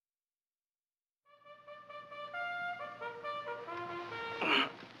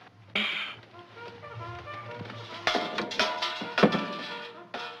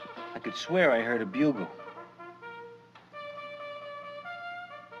swear I heard a bugle.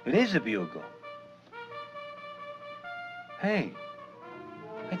 It is a bugle. Hey,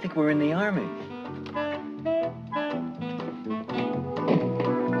 I think we're in the army.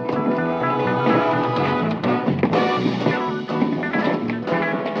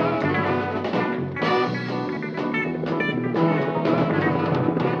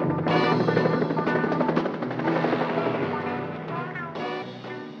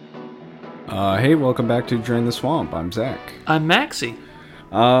 Hey, welcome back to Drain the Swamp. I'm Zach. I'm Maxie.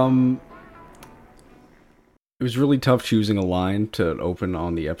 It was really tough choosing a line to open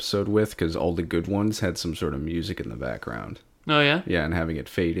on the episode with, because all the good ones had some sort of music in the background. Oh, yeah? Yeah, and having it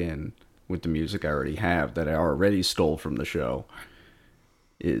fade in with the music I already have that I already stole from the show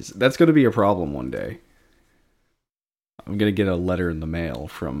that's going to be a problem one day. I'm going to get a letter in the mail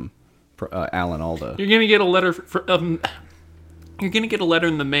from Alan Alda. You're going to get a letter You're going to get a letter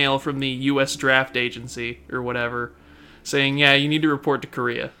in the mail from the U.S. Draft Agency, or whatever, saying, yeah, you need to report to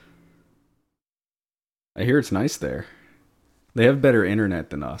Korea. I hear it's nice there. They have better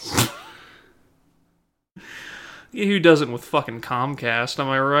internet than us. Yeah, who doesn't with fucking Comcast, am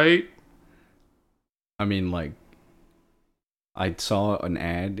I right? I mean, like, I saw an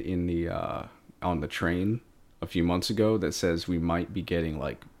ad in the on the train a few months ago that says we might be getting,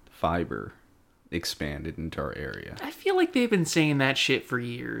 like, fiber expanded into our area. I feel like they've been saying that shit for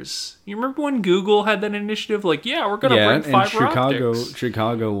years. You remember when Google had that initiative? Like, yeah, we're going to bring fiber optics.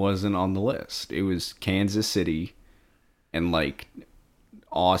 Chicago wasn't on the list. It was Kansas City and, like,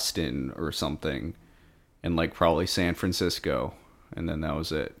 Austin or something. And, like, probably San Francisco. And then that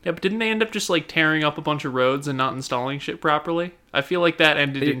was it. Yeah, but didn't they end up just, like, tearing up a bunch of roads and not installing shit properly? I feel like that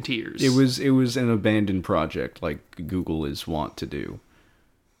ended in tears. It was an abandoned project, like Google is wont to do.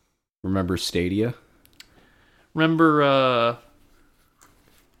 Remember Stadia? Remember,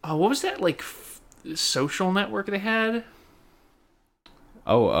 what was that, like, social network they had?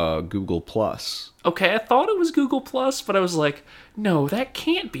 Oh, Google Plus. Okay, I thought it was Google Plus, but I was like, no, that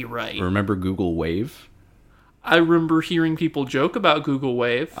can't be right. Remember Google Wave? I remember hearing people joke about Google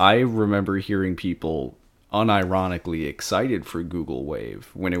Wave. I remember hearing people unironically excited for Google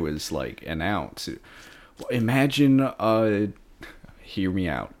Wave when it was, like, announced. Imagine, hear me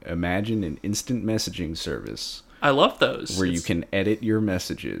out. Imagine an instant messaging service. I love those. Where you can edit your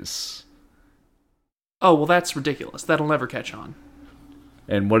messages. Oh, well, that's ridiculous. That'll never catch on.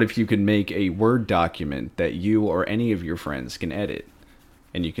 And what if you can make a Word document that you or any of your friends can edit?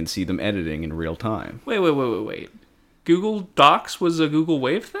 And you can see them editing in real time. Wait. Google Docs was a Google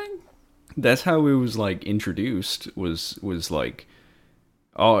Wave thing? That's how it was, like, introduced, was like,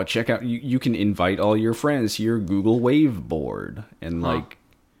 oh, check out, you can invite all your friends to your Google Wave board and, like,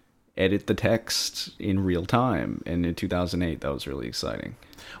 edit the text in real time. And in 2008, that was really exciting.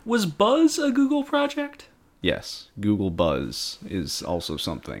 Was Buzz a Google project? Yes. Google Buzz is also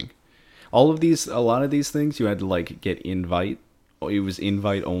something. A lot of these things, you had to, like, get invite. It was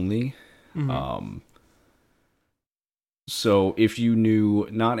invite only. Mm-hmm. So if you knew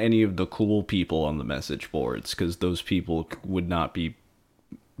not any of the cool people on the message boards, because those people would not be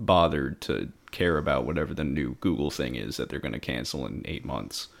bothered to care about whatever the new Google thing is that they're going to cancel in 8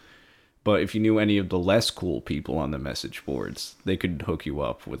 months. But if you knew any of the less cool people on the message boards, they could hook you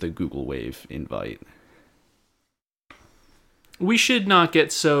up with a Google Wave invite. We should not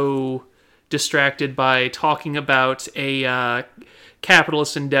get so distracted by talking about a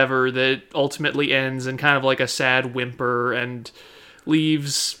capitalist endeavor that ultimately ends in kind of like a sad whimper and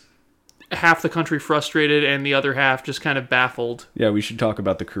leaves half the country frustrated and the other half just kind of baffled. Yeah, we should talk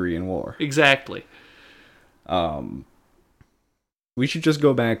about the Korean War. Exactly. We should just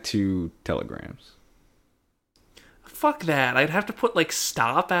go back to telegrams. Fuck that. I'd have to put, like,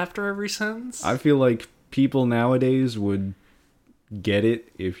 stop after every sentence. I feel like people nowadays would get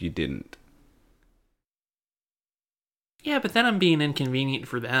it if you didn't. Yeah, but then I'm being inconvenient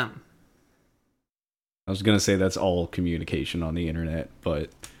for them. I was going to say that's all communication on the internet, but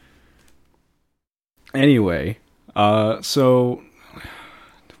anyway, so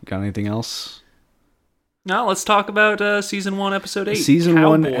got anything else? No, let's talk about Season 1, Episode 8. Season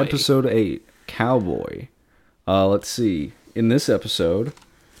Cowboy. 1, Episode 8, Cowboy. Let's see. In this episode,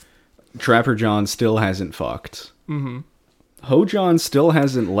 Trapper John still hasn't fucked. Mm-hmm. Ho John still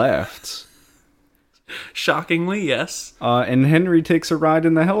hasn't left. Shockingly, yes. And Henry takes a ride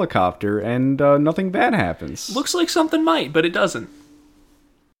in the helicopter, and nothing bad happens. Looks like something might, but it doesn't.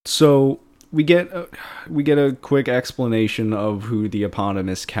 So, we get a quick explanation of who the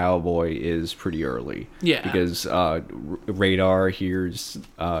eponymous cowboy is pretty early. Yeah. Because Radar hears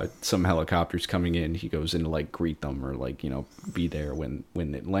some helicopters coming in. He goes in to like greet them or like, be there when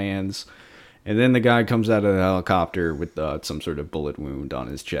it lands. And then the guy comes out of the helicopter with some sort of bullet wound on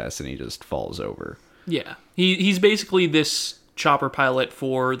his chest, and he just falls over. Yeah. He's basically this chopper pilot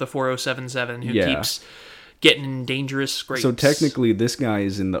for the 4077 who keeps getting in dangerous scrapes. So technically, this guy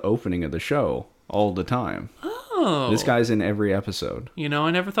is in the opening of the show all the time. Oh. This guy's in every episode. I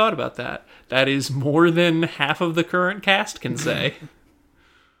never thought about that. That is more than half of the current cast can say.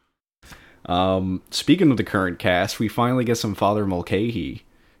 Speaking of the current cast, we finally get some Father Mulcahy,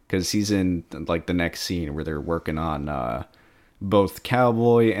 because he's in like the next scene where they're working on both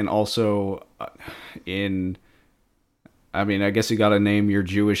Cowboy and also I guess you gotta name your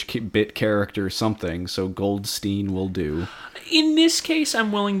Jewish bit character something, so Goldstein will do. In this case,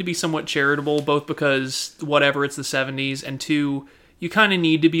 I'm willing to be somewhat charitable, both because, whatever, it's the 70s, and two, you kind of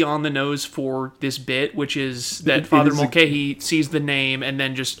need to be on the nose for this bit, which is that Father Mulcahy sees the name and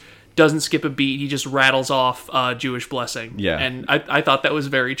then just doesn't skip a beat. He just rattles off Jewish blessing. Yeah. And I thought that was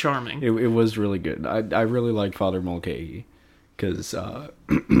very charming. It was really good. I really like Father Mulcahy, because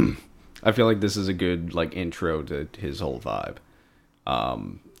I feel like this is a good like intro to his whole vibe.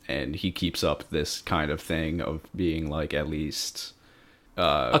 And he keeps up this kind of thing of being like at least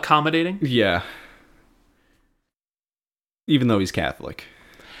accommodating. Yeah. Even though he's Catholic.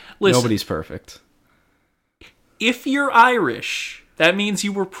 Listen, nobody's perfect. If you're Irish, that means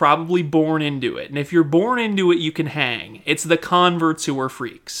you were probably born into it. And if you're born into it, you can hang. It's the converts who are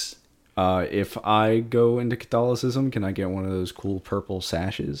freaks. If I go into Catholicism, can I get one of those cool purple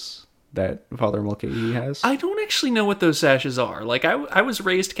sashes that Father Mulcahy has? I don't actually know what those sashes are. Like, I was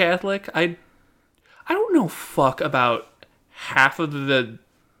raised Catholic. I don't know fuck about half of the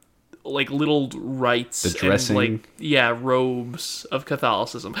like little rites, the dressing, and robes of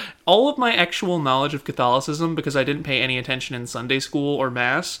Catholicism. All of my actual knowledge of Catholicism, because I didn't pay any attention in Sunday school or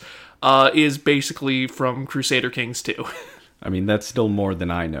Mass, is basically from Crusader Kings 2. I mean, that's still more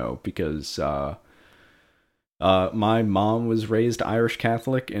than I know, because my mom was raised Irish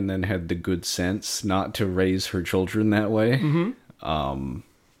Catholic and then had the good sense not to raise her children that way. Mm-hmm.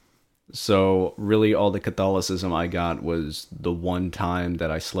 So really all the Catholicism I got was the one time that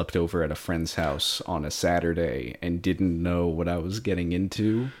I slept over at a friend's house on a Saturday and didn't know what I was getting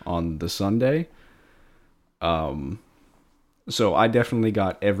into on the Sunday. So I definitely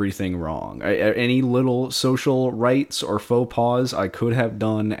got everything wrong. Any little social rites or faux pas I could have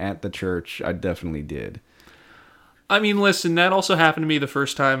done at the church, I definitely did. I mean, listen, that also happened to me the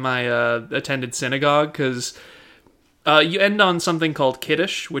first time I attended synagogue, because you end on something called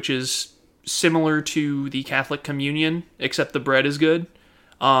Kiddush, which is similar to the Catholic communion, except the bread is good.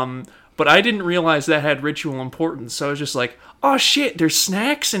 But I didn't realize that had ritual importance, so I was just like, oh shit, there's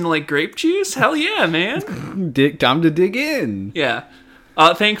snacks and like grape juice? Hell yeah, man. Time to dig in. Yeah.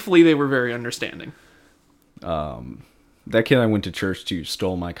 Thankfully, they were very understanding. That kid I went to church to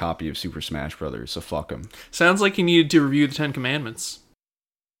stole my copy of Super Smash Brothers, so fuck him. Sounds like you needed to review the Ten Commandments.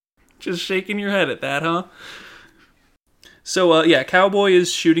 Just shaking your head at that, huh? So, Cowboy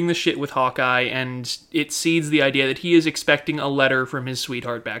is shooting the shit with Hawkeye, and it seeds the idea that he is expecting a letter from his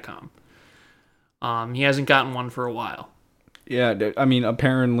sweetheart back home. He hasn't gotten one for a while. Yeah, I mean,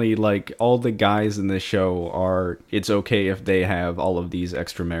 apparently, like, all the guys in this show are, it's okay if they have all of these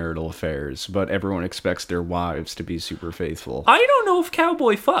extramarital affairs, but everyone expects their wives to be super faithful. I don't know if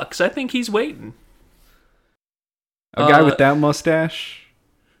Cowboy fucks. I think he's waiting. A guy with that mustache?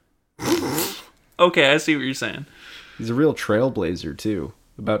 Okay, I see what you're saying. He's a real trailblazer, too.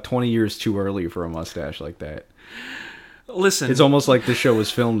 About 20 years too early for a mustache like that. Listen. It's almost like the show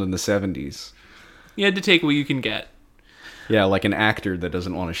was filmed in the 70s. You had to take what you can get. Yeah, like an actor that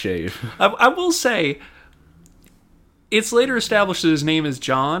doesn't want to shave. I will say, it's later established that his name is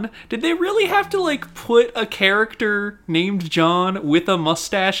John. Did they really have to, like, put a character named John with a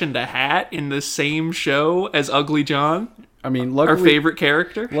mustache and a hat in the same show as Ugly John? I mean, luckily, our favorite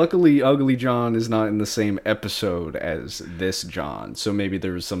character? Luckily, Ugly John is not in the same episode as this John, so maybe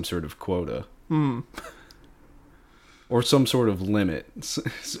there was some sort of quota. Or some sort of limit.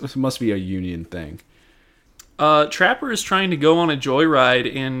 It must be a union thing. Trapper is trying to go on a joyride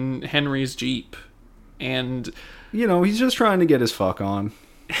in Henry's Jeep. And... you know, he's just trying to get his fuck on.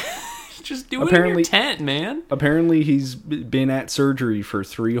 Just do it in your tent, man. Apparently, he's been at surgery for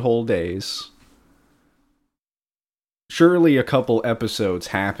 3 whole days. Surely a couple episodes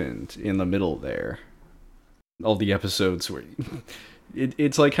happened in the middle there. All the episodes where...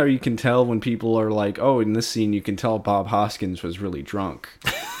 It's like how you can tell when people are like, oh, in this scene you can tell Bob Hoskins was really drunk.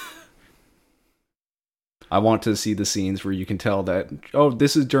 I want to see the scenes where you can tell that, oh,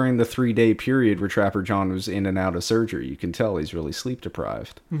 this is during the 3-day period where Trapper John was in and out of surgery. You can tell he's really sleep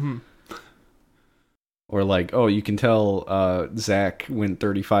deprived. Mm-hmm. Or like, oh, you can tell Zach went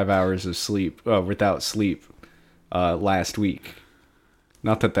 35 hours of sleep without sleep last week.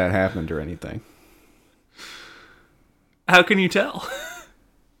 Not that happened or anything. How can you tell?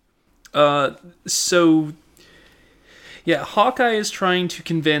 Yeah, Hawkeye is trying to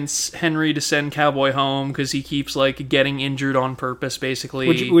convince Henry to send Cowboy home because he keeps, like, getting injured on purpose,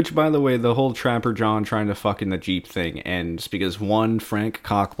 basically. Which, by the way, the whole Trapper John trying to fuck in the Jeep thing ends because, one, Frank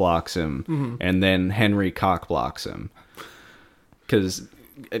cockblocks him, and then Henry cockblocks him. Because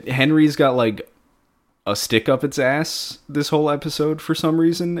Henry's got, like, a stick up its ass this whole episode for some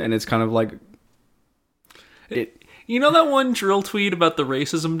reason, and it's kind of like... You know that one drill tweet about the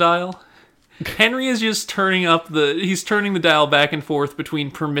racism dial? Henry is just turning the dial back and forth between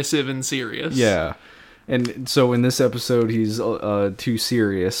permissive and serious. Yeah. And so in this episode, he's too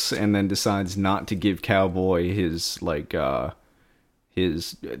serious and then decides not to give Cowboy his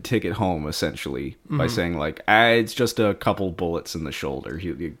ticket home, essentially, by saying, like, it's just a couple bullets in the shoulder.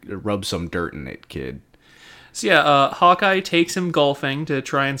 He rub some dirt in it, kid. So yeah, Hawkeye takes him golfing to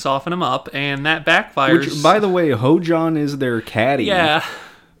try and soften him up, and that backfires. Which, by the way, Ho-John is their caddy. Yeah.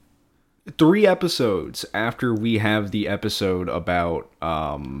 3 episodes after we have the episode about,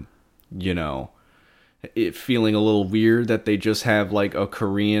 it feeling a little weird that they just have, like, a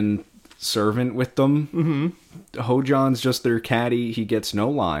Korean servant with them. Mm-hmm. Ho-John's just their caddy. He gets no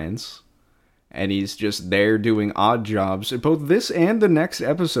lines. And he's just there doing odd jobs. Both this and the next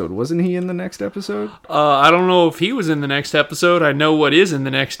episode. Wasn't he in the next episode? I don't know if he was in the next episode. I know what is in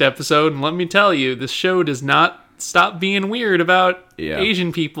the next episode. And let me tell you, this show does not stop being weird about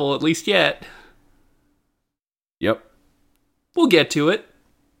Asian people, at least yet. Yep. We'll get to it.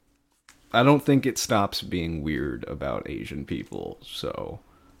 I don't think it stops being weird about Asian people, so...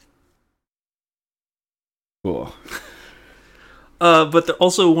 Cool. But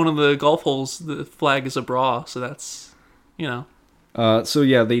also one of the golf holes, the flag is a bra, so that's, So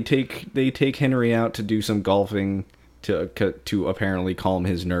yeah, they take Henry out to do some golfing to apparently calm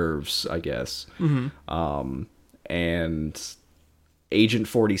his nerves, I guess. Mm-hmm. And Agent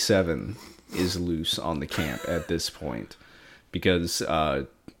 47 is loose on the camp at this point because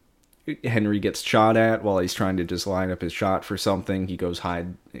Henry gets shot at while he's trying to just line up his shot for something. He goes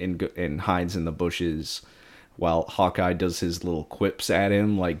hides in the bushes while Hawkeye does his little quips at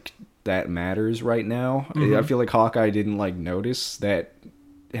him, like that matters right now. Mm-hmm. I feel like Hawkeye didn't like notice that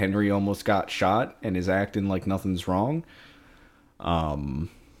Henry almost got shot and is acting like nothing's wrong. And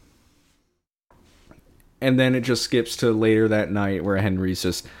then it just skips to later that night where Henry's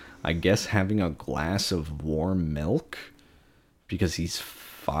just, I guess, having a glass of warm milk because he's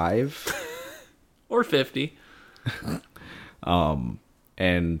 5 or 50.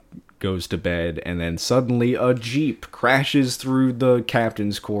 And goes to bed, and then suddenly a Jeep crashes through the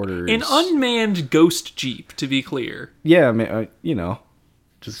captain's quarters. An unmanned ghost Jeep, to be clear. Yeah, I mean,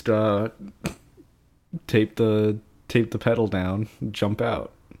 just tape the pedal down, and jump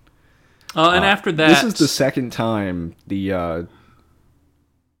out. And after that, this is the second time the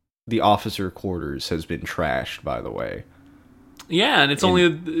officer quarters has been trashed. By the way, yeah, and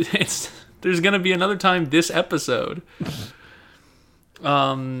there's gonna be another time this episode.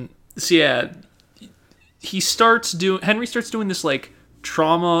 So yeah, Henry starts doing this like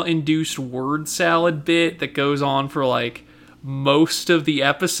trauma-induced word salad bit that goes on for like most of the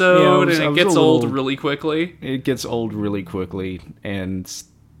episode, and it gets old really quickly. It gets old really quickly,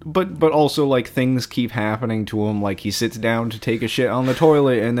 but also like things keep happening to him. Like he sits down to take a shit on the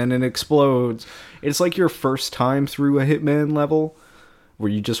toilet, and then it explodes. It's like your first time through a Hitman level, where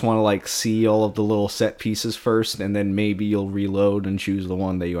you just want to like see all of the little set pieces first, and then maybe you'll reload and choose the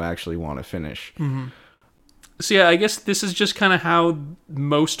one that you actually want to finish. Mm-hmm. So yeah, I guess this is just kind of how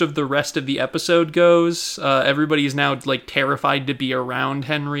most of the rest of the episode goes. Everybody's now like terrified to be around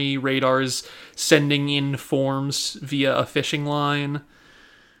Henry. Radar's sending in forms via a fishing line.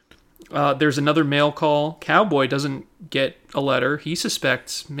 There's another mail call. Cowboy doesn't get a letter. He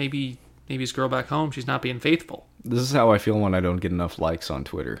suspects maybe his girl back home, she's not being faithful. This is how I feel when I don't get enough likes on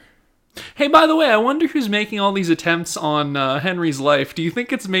Twitter. Hey, by the way, I wonder who's making all these attempts on Henry's life. Do you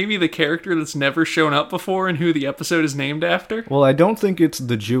think it's maybe the character that's never shown up before and who the episode is named after? Well, I don't think it's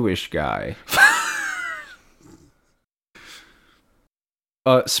the Jewish guy.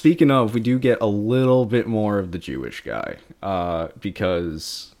 Speaking of, we do get a little bit more of the Jewish guy.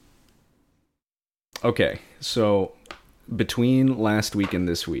 Because... Okay, so between last week and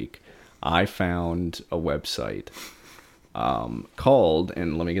this week, I found a website called,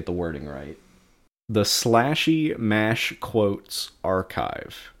 and let me get the wording right, the Slashy Mash Quotes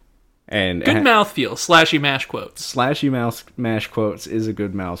archive. And good mouthfeel, Slashy Mash Quotes. Slashy Mash Quotes is a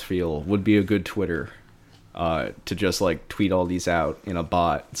good mouthfeel. Would be a good Twitter to just like tweet all these out in a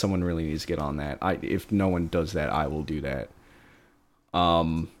bot. Someone really needs to get on that. If no one does that, I will do that.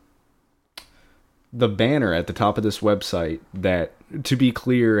 The banner at the top of this website that, to be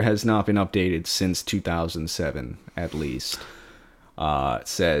clear, has not been updated since 2007, at least,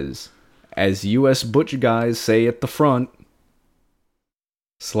 says, as U.S. Butch guys say at the front,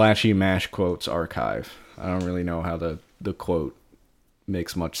 Slashy Mash Quotes archive. I don't really know how the quote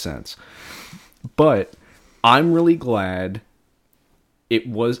makes much sense. But I'm really glad it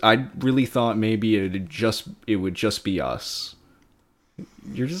was. I really thought maybe it would just be us.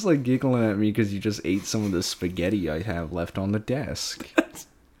 You're just like giggling at me because you just ate some of the spaghetti I have left on the desk.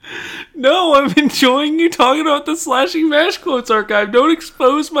 No, I'm enjoying you talking about the Slashy Mash Quotes archive. Don't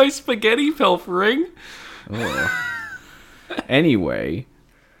expose my spaghetti pilfering. Oh. Anyway,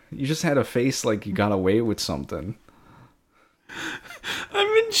 you just had a face like you got away with something.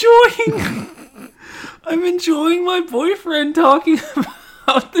 I'm enjoying my boyfriend talking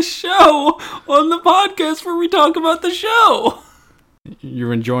about the show on the podcast where we talk about the show.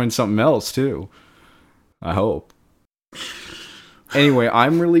 You're enjoying something else, too. I hope. Anyway,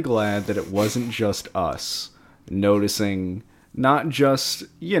 I'm really glad that it wasn't just us noticing, not just,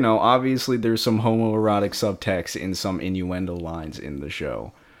 obviously there's some homoerotic subtext in some innuendo lines in the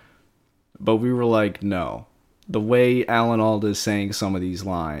show. But we were like, no. The way Alan Alda is saying some of these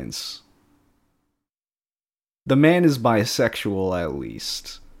lines, the man is bisexual at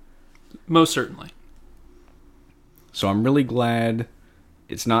least. Most certainly. So I'm really glad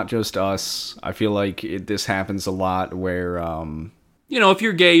it's not just us. I feel like this happens a lot where... if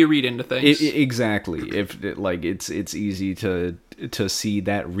you're gay, you read into things. Exactly. It's easy to see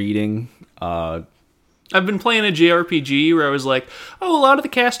that reading. I've been playing a JRPG where I was like, a lot of the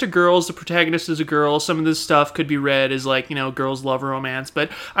cast are girls, the protagonist is a girl, some of this stuff could be read as like, girls love romance, but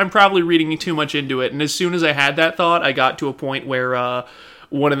I'm probably reading too much into it. And as soon as I had that thought, I got to a point where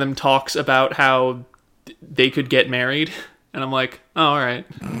one of them talks about how they could get married, and I'm like, oh, all right.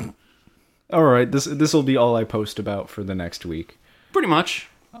 All right, this will be all I post about for the next week. Pretty much.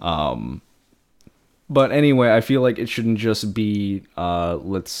 But anyway, I feel like it shouldn't just be,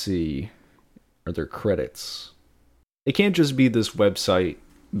 let's see, are there credits? It can't just be this website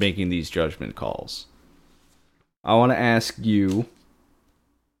making these judgment calls. I want to ask you,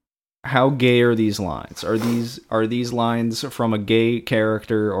 how gay are these lines? Are these lines from a gay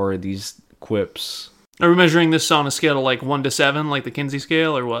character, or are these quips? Are we measuring this on a scale of like 1 to 7, like the Kinsey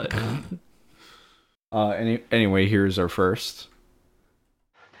scale, or what? Anyway, here's our first.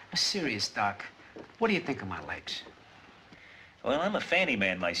 I'm serious, Doc. What do you think of my legs? Well, I'm a fanny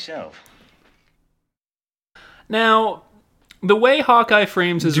man myself. Now, the way Hawkeye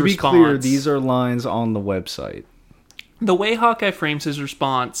frames his response... To be clear, these are lines on the website. The way Hawkeye frames his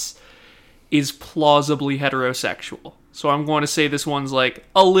response is plausibly heterosexual. So I'm going to say this one's like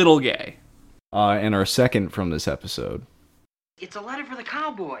a little gay. And our second from this episode. It's a letter for the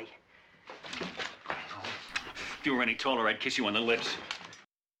cowboy. If you were any taller, I'd kiss you on the lips.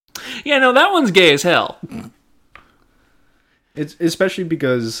 Yeah, no, that one's gay as hell. It's especially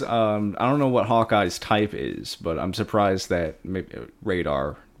because I don't know what Hawkeye's type is, but I'm surprised that maybe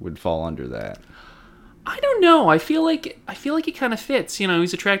Radar would fall under that. I don't know. I feel like it kind of fits.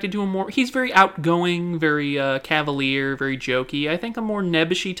 He's attracted to a more... He's very outgoing, very cavalier, very jokey. I think a more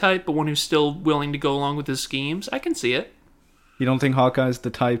nebbishy type, but one who's still willing to go along with his schemes. I can see it. You don't think Hawkeye's the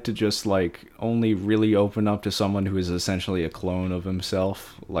type to just, only really open up to someone who is essentially a clone of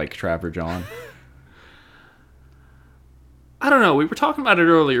himself, like Trapper John? I don't know. We were talking about it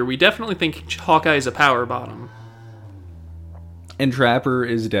earlier. We definitely think Hawkeye is a power bottom. And Trapper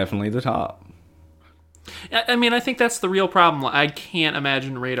is definitely the top. I mean, I think that's the real problem. I can't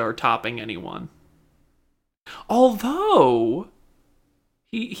imagine Radar topping anyone. Although,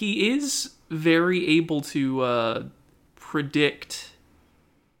 he is very able to predict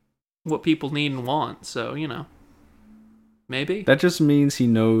what people need and want, so, maybe. That just means he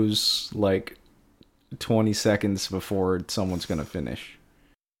knows, 20 seconds before someone's gonna finish.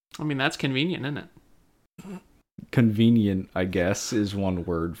 I mean, that's convenient, isn't it? Convenient, I guess, is one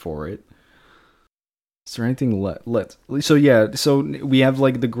word for it. Is there anything so we have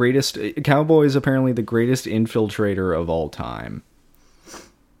the greatest... Cowboy is apparently the greatest infiltrator of all time.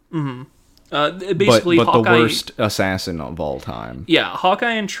 Mm-hmm. Basically, but Hawkeye, the worst assassin of all time. Yeah,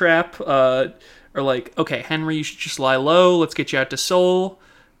 Hawkeye and Trap are like, okay, Henry, you should just lie low. Let's get you out to Seoul.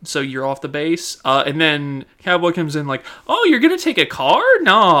 so you're off the base. And then Cowboy comes in like, oh, you're gonna take a car?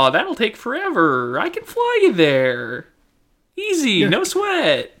 No, that'll take forever. I can fly you there. Easy, no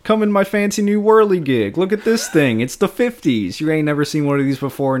sweat. Come in my fancy new whirligig. Look at this thing. It's the 50s. You ain't never seen one of these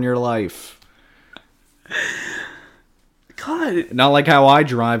before in your life. God. Not like how I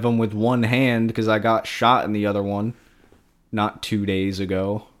drive them with one hand because I got shot in the other one not 2 days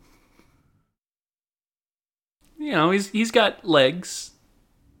ago. You know, he's got legs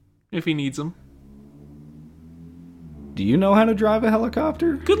if he needs them. Do you know how to drive a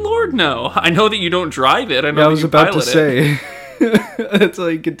helicopter? Good Lord, no. I know that you don't drive it. I know Yeah, I that was you about to pilot say. That's how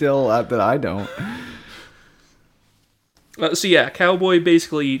you can tell that I don't. So yeah, Cowboy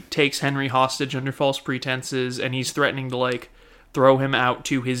basically takes Henry hostage under false pretenses, and he's threatening to, like, throw him out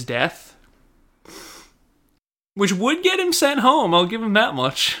to his death. Which would get him sent home, I'll give him that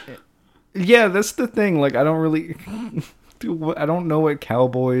much. Yeah, that's the thing. Like, I don't really... I don't know what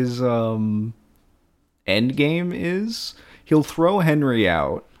Cowboy's end game is. He'll throw Henry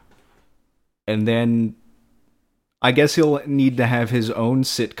out, and then I guess he'll need to have his own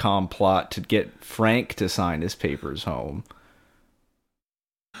sitcom plot to get Frank to sign his papers home.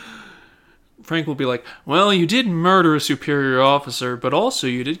 Frank will be like, well, you did murder a superior officer, but also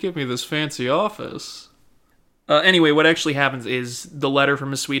you did give me this fancy office. Anyway, what actually happens is the letter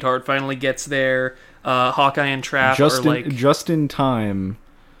from his sweetheart finally gets there. Hawkeye and Trap are like... Just in time,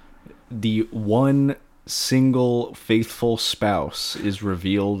 the one single faithful spouse is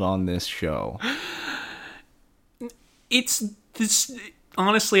revealed on this show. It's this...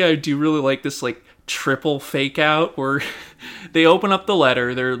 Honestly, I do really like this, like, triple fake out where they open up the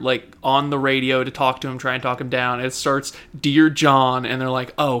letter, they're, like, on the radio to talk to him, try and talk him down. It starts, Dear John, and they're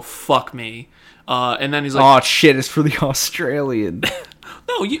like, oh, fuck me. And then he's like... Oh, shit, it's for the Australian.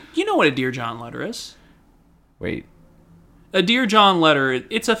 No, you know what a Dear John letter is. Wait. A Dear John letter,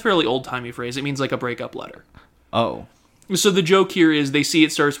 it's a fairly old-timey phrase. It means, like, a breakup letter. Oh. So the joke here is they see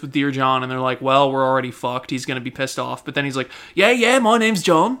it starts with Dear John, and they're like, well, we're already fucked. He's going to be pissed off. But then he's like, yeah, my name's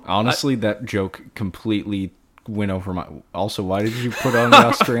John. Honestly, that joke completely went over my... Also, why did you put on the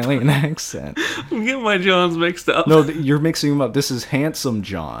Australian accent? I'm getting my Johns mixed up. No, you're mixing them up. This is Handsome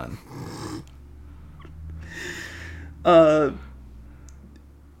John. So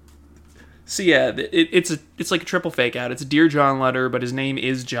yeah, it's like a triple fake out. It's a Dear John letter, but his name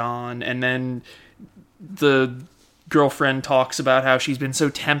is John, and then the girlfriend talks about how she's been so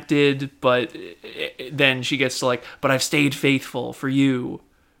tempted, but then she gets to like, but I've stayed faithful for you.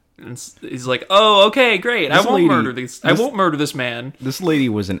 And he's like, oh, okay, great. I won't murder this man. This lady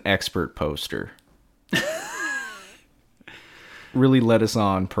was an expert poster. Really led us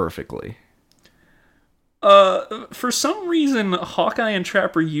on perfectly. For some reason, Hawkeye and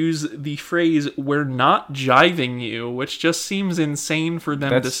Trapper use the phrase, we're not jiving you, which just seems insane for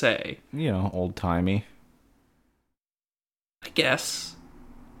them to say. You know, old-timey. I guess.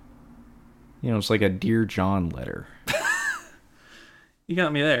 You know, it's like a Dear John letter. You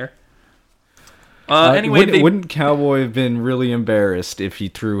got me there. Anyway, wouldn't Cowboy have been really embarrassed if he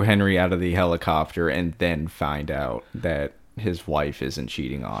threw Henry out of the helicopter and then find out that his wife isn't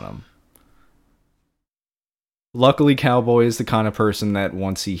cheating on him? Luckily, Cowboy is the kind of person that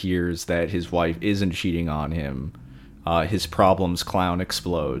once he hears that his wife isn't cheating on him, his problems clown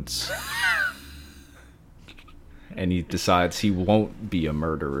explodes. And he decides he won't be a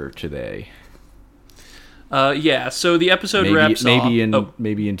murderer today. Yeah, so the episode wraps off...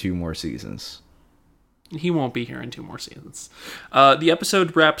 Maybe in 2 more seasons. He won't be here in 2 more seasons. The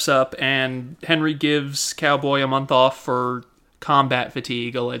episode wraps up, and Henry gives Cowboy a month off for combat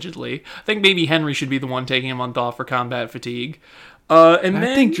fatigue, allegedly. I think maybe Henry should be the one taking a month off for combat fatigue. I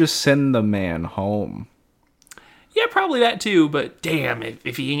think just send the man home. Yeah, probably that too, but damn,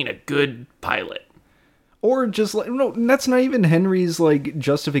 if he ain't a good pilot. Or just like, no, that's not even Henry's like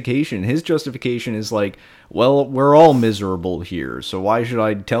justification. His justification is like, well, we're all miserable here, so why should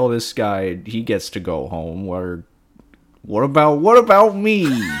I tell this guy he gets to go home? What about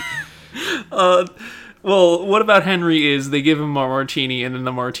me? Well, what about Henry is they give him a martini and then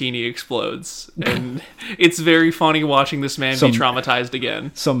the martini explodes. And it's very funny watching this man be traumatized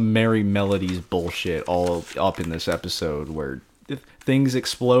again. Some Merry Melodies bullshit all up in this episode where things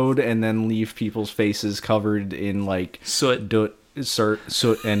explode and then leave people's faces covered in like soot and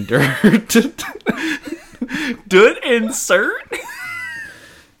dirt. Doot and dirt?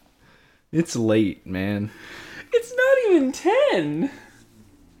 It's late, man. It's not even 10.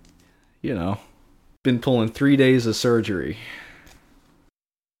 You know. Been pulling 3 days of surgery.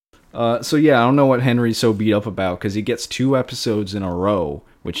 So yeah, I don't know what Henry's so beat up about, because he gets 2 episodes in a row,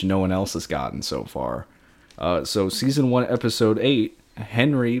 which no one else has gotten so far. So season 1, episode 8,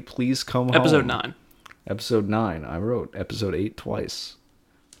 Henry, please come home. Episode 9. Episode 9. I wrote episode 8 twice.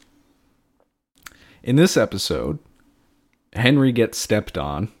 In this episode, Henry gets stepped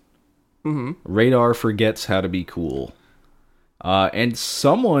on. Mm-hmm. Radar forgets how to be cool. And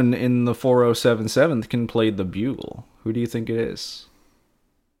someone in the 4077th can play the bugle. Who do you think it is?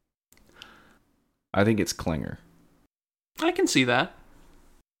 I think it's Klinger. I can see that.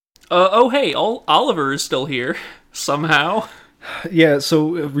 Oh, hey, Oliver is still here, somehow. Yeah,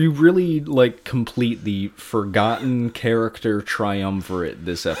 so we really, complete the forgotten character triumvirate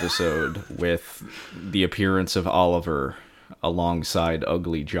this episode with the appearance of Oliver alongside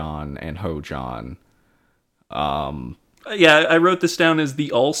Ugly John and Ho John. Yeah, I wrote this down as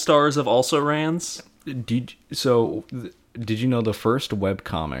the All-Stars of Also-Rans. Did you know the first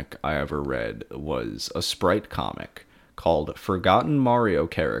webcomic I ever read was a sprite comic called Forgotten Mario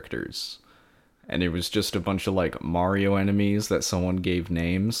Characters? And it was just a bunch of, Mario enemies that someone gave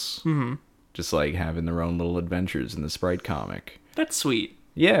names. Mm-hmm. Just, having their own little adventures in the sprite comic. That's sweet.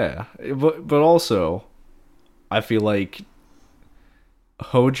 Yeah, but also, I feel like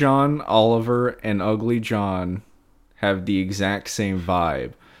Ho-John, Oliver, and Ugly John have the exact same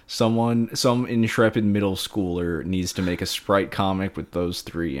vibe. Some intrepid middle schooler needs to make a sprite comic with those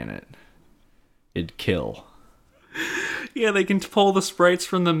three in it. It'd kill. Yeah, they can pull the sprites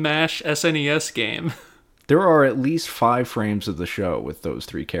from the MASH SNES game. There are at least 5 frames of the show with those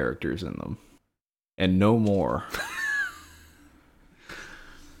 3 characters in them. And no more.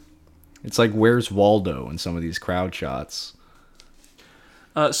 It's like, where's Waldo in some of these crowd shots?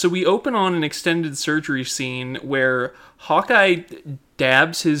 So we open on an extended surgery scene where Hawkeye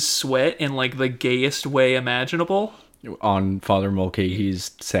dabs his sweat in, the gayest way imaginable. On Father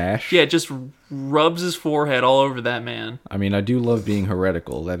Mulcahy's sash? Yeah, just rubs his forehead all over that man. I mean, I do love being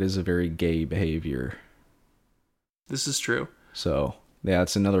heretical. That is a very gay behavior. This is true. So, yeah,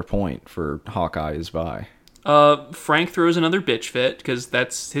 it's another point for Hawkeye is by. Frank throws another bitch fit, because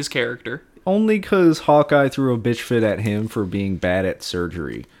that's his character. Only because Hawkeye threw a bitch fit at him for being bad at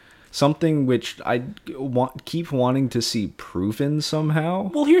surgery. Something which I keep wanting to see proven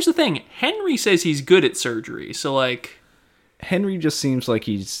somehow. Well, here's the thing. Henry says he's good at surgery, so, Henry just seems like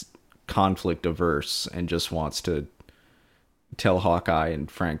he's conflict averse and just wants to tell Hawkeye and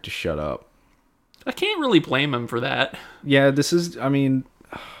Frank to shut up. I can't really blame him for that. Yeah,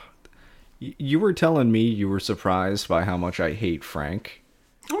 you were telling me you were surprised by how much I hate Frank.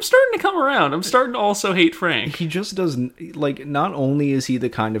 I'm starting to come around. I'm starting to also hate Frank. He just doesn't, not only is he the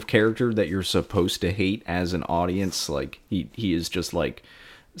kind of character that you're supposed to hate as an audience, he is just,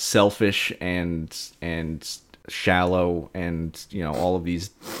 selfish and shallow and, all of these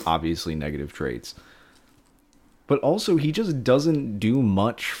obviously negative traits. But also, he just doesn't do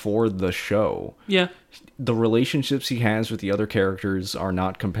much for the show. Yeah. The relationships he has with the other characters are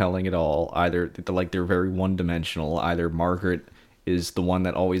not compelling at all. Either, they're very one-dimensional. Either Margaret is the one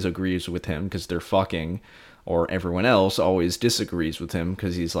that always agrees with him because they're fucking, or everyone else always disagrees with him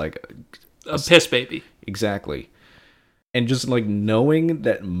because he's a piss baby. Exactly. And just knowing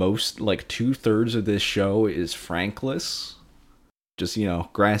that most 2/3 of this show is Frankless, just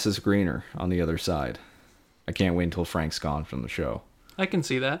grass is greener on the other side. I can't wait until Frank's gone from the show. I can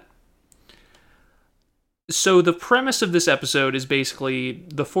see that. So the premise of this episode is basically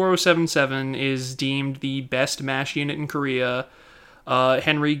the 4077 is deemed the best MASH unit in Korea.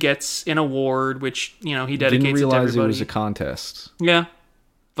 Henry gets an award, which, he dedicates it to everybody. Didn't realize it was a contest. Yeah.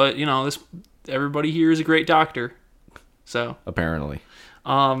 But, everybody here is a great doctor. So. Apparently.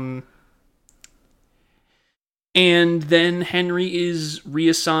 And then Henry is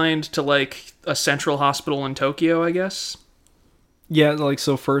reassigned to, a central hospital in Tokyo, I guess. Yeah,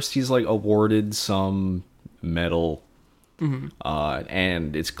 so first he's, awarded some medal. Mm-hmm.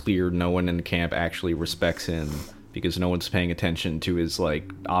 And it's clear no one in the camp actually respects him because no one's paying attention to his,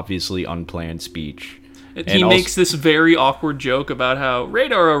 obviously unplanned speech. He makes this very awkward joke about how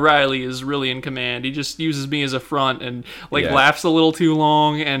Radar O'Reilly is really in command. He just uses me as a front and, laughs a little too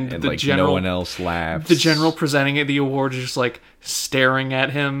long, and the general... no one else laughs. The general presenting the award is just, staring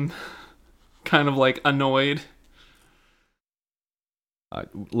at him, kind of, annoyed.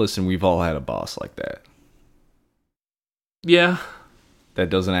 Listen, we've all had a boss like that. Yeah. That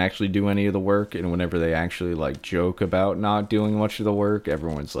doesn't actually do any of the work, and whenever they actually joke about not doing much of the work,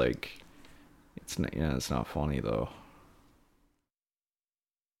 everyone's it's not funny though.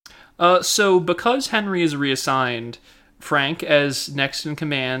 So because Henry is reassigned, Frank, as next in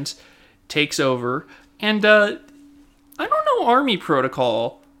command, takes over, and I don't know Army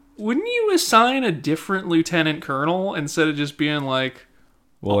protocol. Wouldn't you assign a different lieutenant colonel instead of just being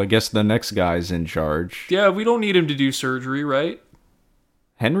Well, I guess the next guy's in charge. Yeah, we don't need him to do surgery, right?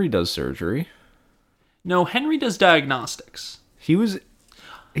 Henry does surgery. No, Henry does diagnostics.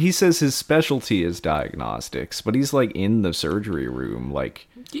 He says his specialty is diagnostics, but he's like in the surgery room, like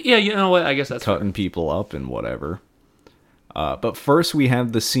Yeah, you know what? I guess that's cutting people up and whatever. But first we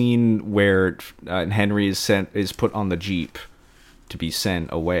have the scene where Henry is put on the Jeep to be sent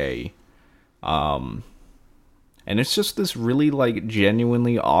away. And it's just this really like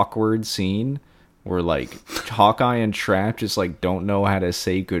genuinely awkward scene where like Hawkeye and Trap just like don't know how to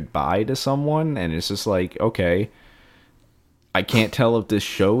say goodbye to someone, and it's just like, okay, I can't tell if this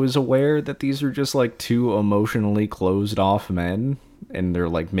show is aware that these are just like two emotionally closed off men and they're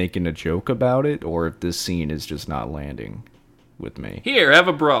like making a joke about it, or if this scene is just not landing with me. Here, have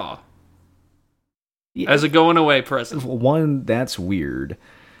a bra. Yeah. As a going away present. One, that's weird.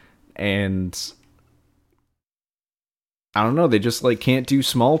 And I don't know, they just like can't do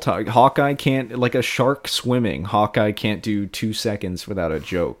small talk. Hawkeye can't, like a shark swimming, Hawkeye can't do 2 seconds without a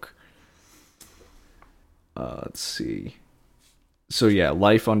joke. Let's see. So yeah,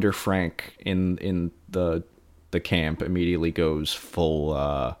 life under Frank in the camp immediately goes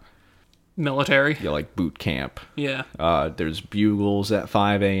full Military. yeah, like boot camp. Yeah. There's bugles at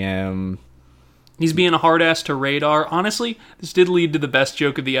 5 a.m. He's being a hard ass to Radar. Honestly, this did lead to the best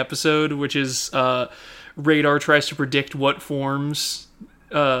joke of the episode, which is Radar tries to predict what forms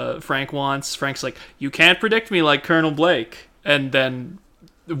Frank wants. Frank's like, you can't predict me like Colonel Blake. And then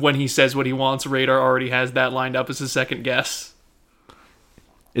when he says what he wants, Radar already has that lined up as his second guess.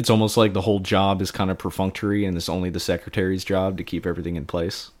 It's almost like the whole job is kind of perfunctory and it's only the secretary's job to keep everything in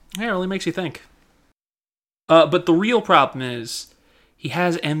place. Yeah, it really makes you think. But the real problem is he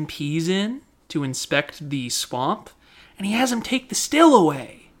has MPs in to inspect the swamp, and he has them take the still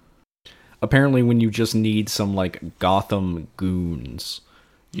away. Apparently when you just need some like Gotham goons,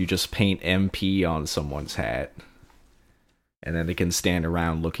 you just paint MP on someone's hat, and then they can stand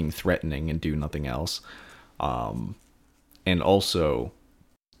around looking threatening and do nothing else. And also,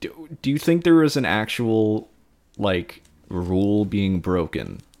 do you think there is an actual like rule being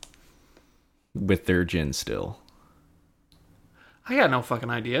broken with their gin still? I got no fucking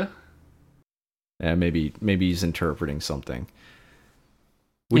idea. Yeah, maybe he's interpreting something.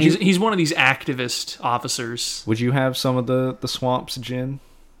 He's one of these activist officers. Would you have some of the swamp's gin?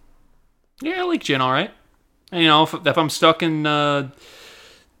 Yeah, I like gin, all right. And, you know, if I'm stuck in a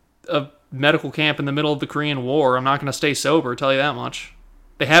medical camp in the middle of the Korean War, I'm not going to stay sober, tell you that much.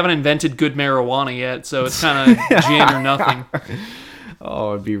 They haven't invented good marijuana yet, so it's kind of gin or nothing.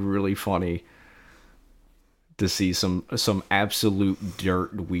 Oh, it'd be really funny to see some absolute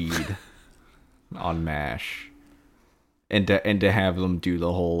dirt weed on MASH, and to have them do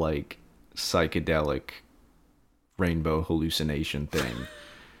the whole like psychedelic rainbow hallucination thing,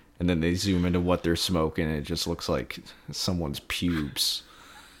 and then they zoom into what they're smoking, and it just looks like someone's pubes.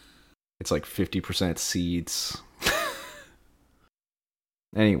 It's like 50% seeds.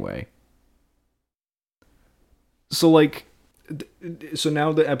 Anyway, so like, so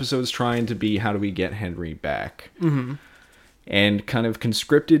now the episode's trying to be, how do we get Henry back? Mm-hmm. And kind of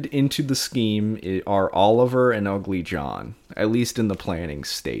conscripted into the scheme are Oliver and Ugly John, at least in the planning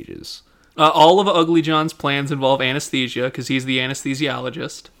stages. All of Ugly John's plans involve anesthesia, because he's the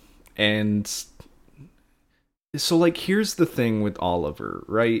anesthesiologist. And so, like, here's the thing with Oliver,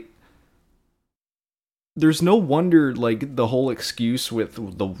 right? There's no wonder, like, the whole excuse with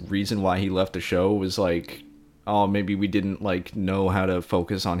the reason why he left the show was, like, oh, maybe we didn't, like, know how to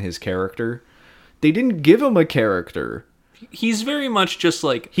focus on his character. They didn't give him a character. He's very much just,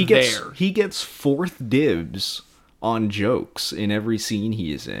 like, He gets fourth dibs on jokes in every scene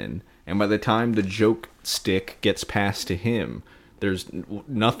he is in. And by the time the joke stick gets passed to him, there's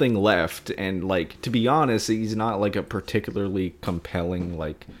nothing left. And, like, to be honest, he's not, like, a particularly compelling,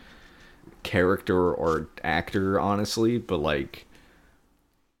 like, character or actor, honestly. But, like,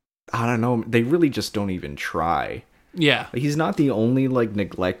 I don't know. They really just don't even try. Yeah. He's not the only, like,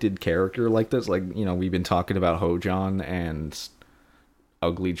 neglected character like this. Like, you know, we've been talking about Ho-John and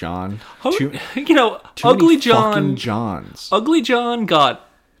Ugly John. Ugly John... Johns. Ugly John got...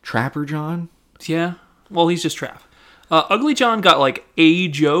 Trapper John? Yeah. Well, he's just Trap. Ugly John got, like, a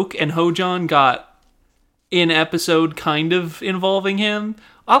joke, and Ho-John got an episode kind of involving him.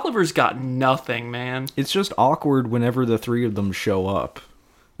 Oliver's got nothing, man. It's just awkward whenever the three of them show up.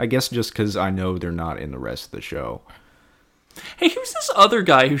 I guess just because I know they're not in the rest of the show. Hey, who's this other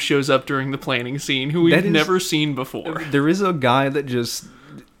guy who shows up during the planning scene who we've never seen before? There is a guy that just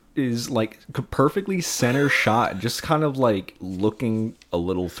is, like, perfectly center shot, just kind of, like, looking a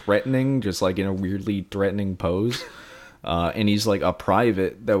little threatening, just, like, in a weirdly threatening pose. And he's, like, a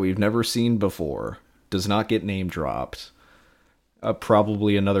private that we've never seen before. Does not get name dropped.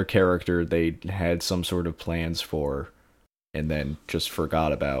 probably another character they had some sort of plans for and then just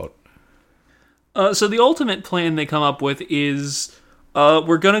forgot about. So the ultimate plan they come up with is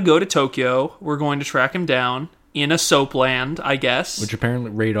we're going to go to Tokyo. We're going to track him down in a soapland, I guess. Which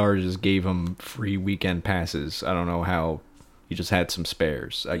apparently Radar just gave him free weekend passes. I don't know how. He just had some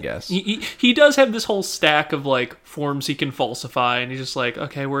spares, I guess. He does have this whole stack of, like, forms he can falsify, and he's just like,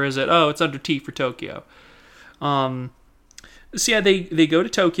 okay, where is it? Oh, it's under T for Tokyo. So yeah, they go to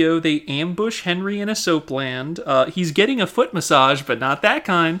Tokyo. They ambush Henry in a soapland. He's getting a foot massage, but not that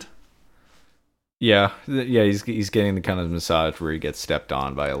kind. Yeah, he's getting the kind of massage where he gets stepped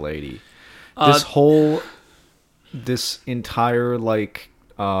on by a lady. This entire, like,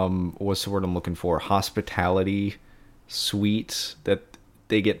 what's the word I'm looking for? Hospitality suite that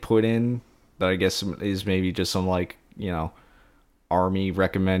they get put in, that I guess is maybe just some, like, army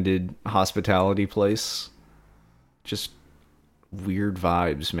recommended hospitality place. Just weird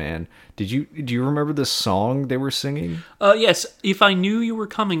vibes, man. Do you remember the song they were singing? Yes. If I knew you were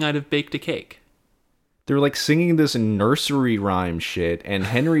coming, I'd have baked a cake. They were like singing this nursery rhyme shit, and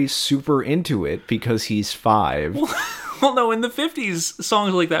Henry's super into it because he's 5. Well, no, in the 50s,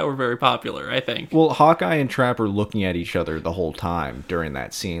 songs like that were very popular, I think. Well, Hawkeye and Trap are looking at each other the whole time during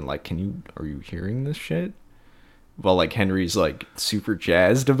that scene. Like, are you hearing this shit? Well, like, Henry's, like, super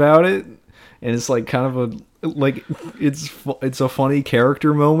jazzed about it. And it's, like, kind of it's a funny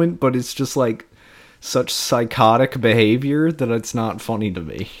character moment, but it's just, like, such psychotic behavior that it's not funny to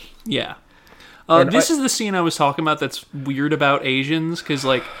me. Yeah. This is the scene I was talking about that's weird about Asians, because,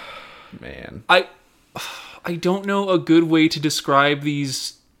 like... Man. I don't know a good way to describe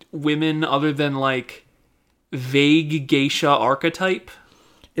these women other than, like, vague geisha archetype.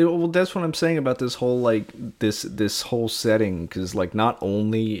 Well, that's what I'm saying about this whole, like, this whole setting, because, like, not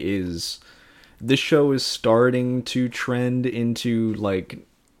only is this show is starting to trend into, like,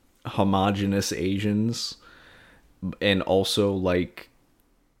 homogenous Asians, and also, like,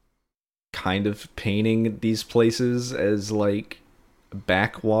 kind of painting these places as, like,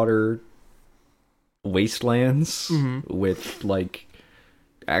 backwater wastelands with, like,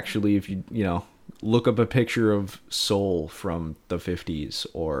 actually, if you look up a picture of Seoul from the 50s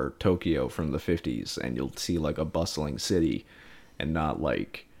or Tokyo from the 50s, and you'll see, like, a bustling city and not,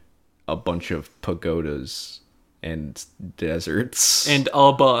 like, a bunch of pagodas and deserts and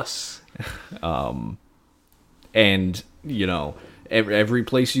a bus. And every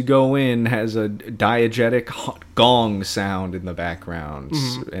place you go in has a diegetic gong sound in the background,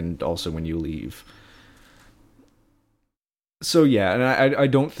 and also when you leave. So yeah, and I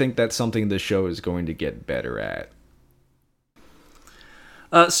don't think that's something the show is going to get better at.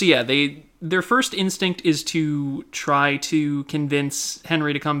 So yeah, their first instinct is to try to convince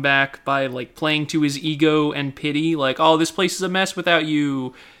Henry to come back by, like, playing to his ego and pity, like, oh, this place is a mess without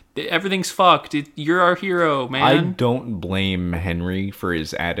you. Everything's fucked. You're our hero, man. I don't blame Henry for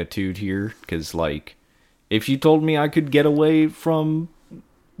his attitude here, because, like, if you told me I could get away from,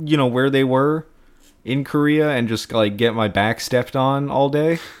 where they were in Korea and just, like, get my back stepped on all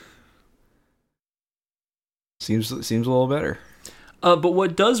day, seems a little better. But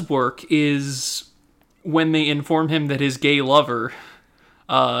what does work is when they inform him that his gay lover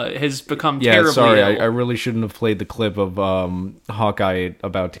has become terribly sorry, ill. I really shouldn't have played the clip of Hawkeye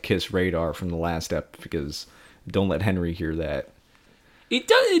about to kiss Radar from the last ep, because don't let Henry hear that. It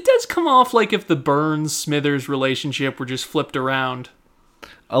does come off like if the Burns-Smithers relationship were just flipped around.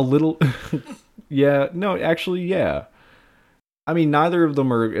 A little... Yeah, no, actually, yeah. I mean, neither of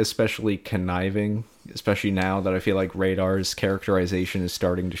them are especially conniving, especially now that I feel like Radar's characterization is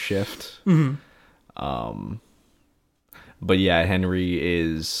starting to shift. Mm-hmm. But yeah, Henry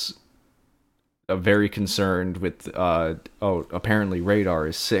is very concerned with, apparently Radar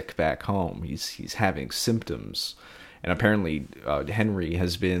is sick back home. He's having symptoms. And apparently Henry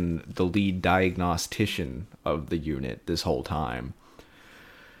has been the lead diagnostician of the unit this whole time.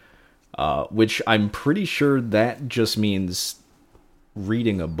 Which I'm pretty sure that just means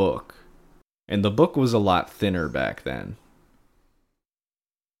reading a book. And the book was a lot thinner back then.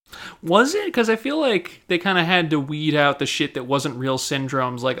 Was it? Because I feel like they kind of had to weed out the shit that wasn't real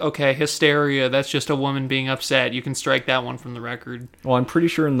syndromes. Like, okay, hysteria, that's just a woman being upset. You can strike that one from the record. Well, I'm pretty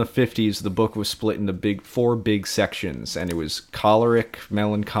sure in the 50s, the book was split into 4 big sections. And it was choleric,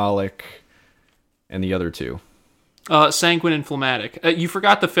 melancholic, and the other 2. Sanguine and phlegmatic. You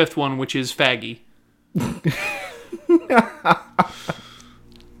forgot the 5th one, which is faggy.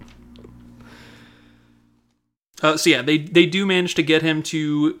 So yeah, they do manage to get him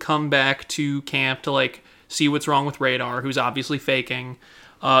to come back to camp to, like, see what's wrong with Radar, who's obviously faking.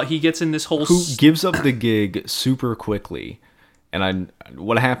 He gets in this whole... Who gives up the gig super quickly And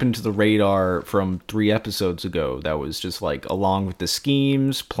what happened to the radar from 3 episodes ago? That was just like along with the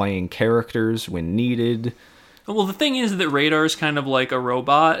schemes, playing characters when needed. Well, the thing is that Radar is kind of like a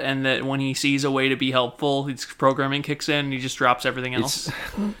robot, and that when he sees a way to be helpful, his programming kicks in, and he just drops everything else.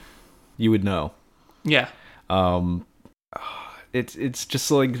 You would know. Yeah. It's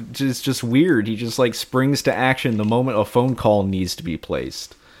just like just weird. He just like springs to action the moment a phone call needs to be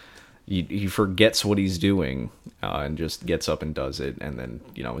placed. He forgets what he's doing and just gets up and does it. And then,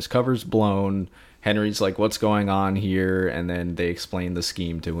 his cover's blown. Henry's like, what's going on here? And then they explain the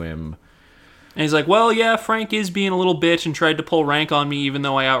scheme to him. And he's like, well, yeah, Frank is being a little bitch and tried to pull rank on me even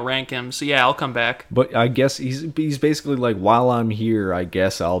though I outrank him. So yeah, I'll come back. But I guess he's basically like, while I'm here, I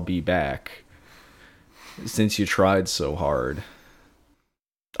guess I'll be back. Since you tried so hard.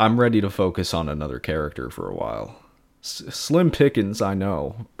 I'm ready to focus on another character for a while. Slim pickings, I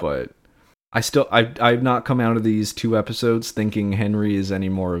know, but I've not come out of these 2 episodes thinking Henry is any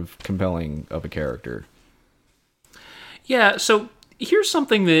more compelling of a character. Yeah, so here's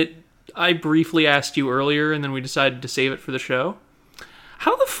something that I briefly asked you earlier, and then we decided to save it for the show.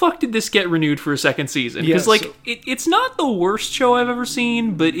 How the fuck did this get renewed for a 2nd season? Because, it's not the worst show I've ever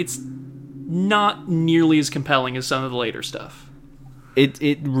seen, but it's not nearly as compelling as some of the later stuff.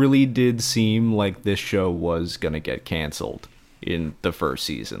 It really did seem like this show was going to get canceled in the 1st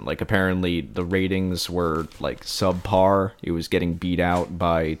season. Like, apparently the ratings were, like, subpar. It was getting beat out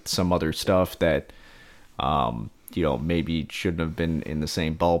by some other stuff that, maybe shouldn't have been in the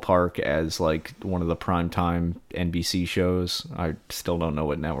same ballpark as, like, one of the primetime NBC shows. I still don't know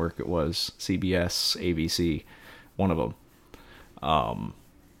what network it was. CBS, ABC, one of them.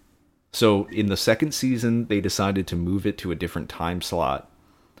 So in the 2nd season, they decided to move it to a different time slot.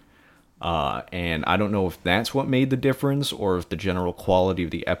 And I don't know if that's what made the difference or if the general quality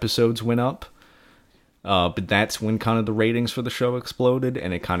of the episodes went up. But that's when kind of the ratings for the show exploded,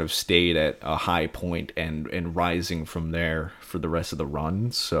 and it kind of stayed at a high point and rising from there for the rest of the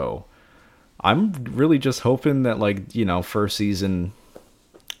run. So I'm really just hoping that, first season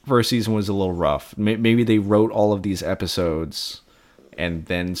was a little rough. Maybe they wrote all of these episodes and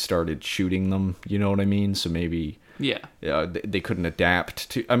then started shooting them, you know what I mean? So maybe they couldn't adapt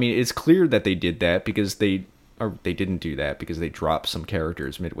to... I mean, it's clear that they did that because they didn't do that because they dropped some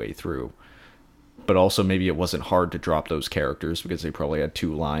characters midway through. But also maybe it wasn't hard to drop those characters because they probably had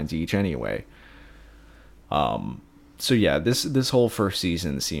 2 lines each anyway. So yeah, this whole 1st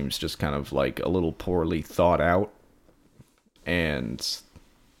season seems just kind of like a little poorly thought out. And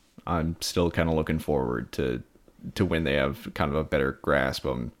I'm still kind of looking forward to when they have kind of a better grasp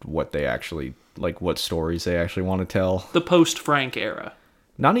on what they actually, what stories they actually want to tell. The post-Frank era.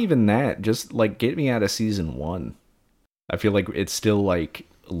 Not even that, just, get me out of season 1. I feel like it's still,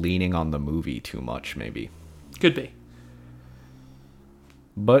 leaning on the movie too much, maybe. Could be.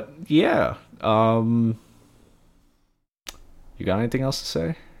 But, yeah. You got anything else to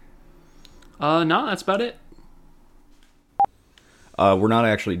say? No, that's about it. We're not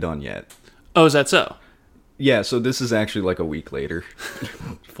actually done yet. Oh, is that so? Yeah, so this is actually a week later,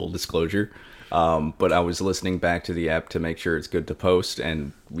 full disclosure. But I was listening back to the app to make sure it's good to post,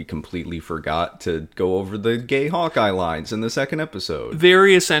 and we completely forgot to go over the gay Hawkeye lines in the 2nd episode.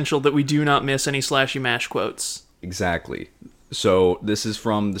 Very essential that we do not miss any Slashy Mash quotes. Exactly. So this is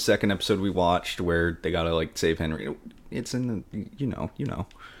from the 2nd episode we watched where they gotta, save Henry. It's in the, you know.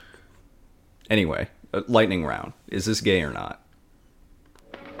 Anyway, lightning round. Is this gay or not?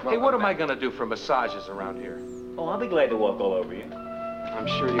 Hey, what am I gonna do for massages around here? Oh, I'll be glad to walk all over you. I'm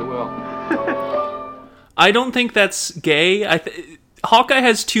sure you will. I don't think that's gay. Hawkeye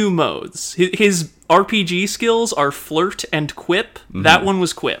has 2 modes. His RPG skills are flirt and quip. Mm-hmm. That one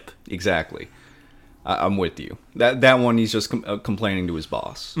was quip. Exactly. I'm with you. That one, he's just complaining to his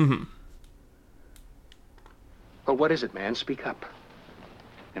boss. Mm-hmm. Well, what is it, man? Speak up.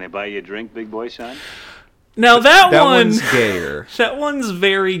 Can I buy you a drink, big boy son? Now that one's gayer. That one's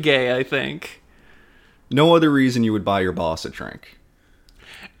very gay, I think. No other reason you would buy your boss a drink.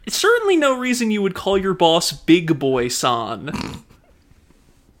 Certainly no reason you would call your boss Big Boy San.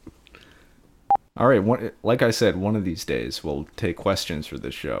 All right, like I said, one of these days we'll take questions for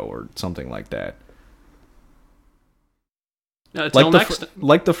this show or something like that. Till next.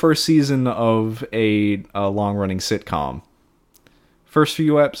 Like the first season of a long-running sitcom. First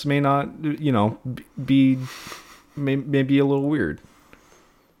few eps may not, be maybe a little weird.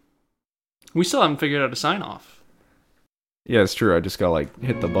 We still haven't figured out a sign-off. Yeah, it's true. I just gotta,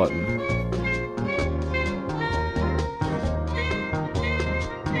 hit the button.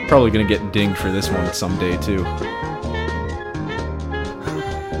 Probably gonna get dinged for this one someday, too.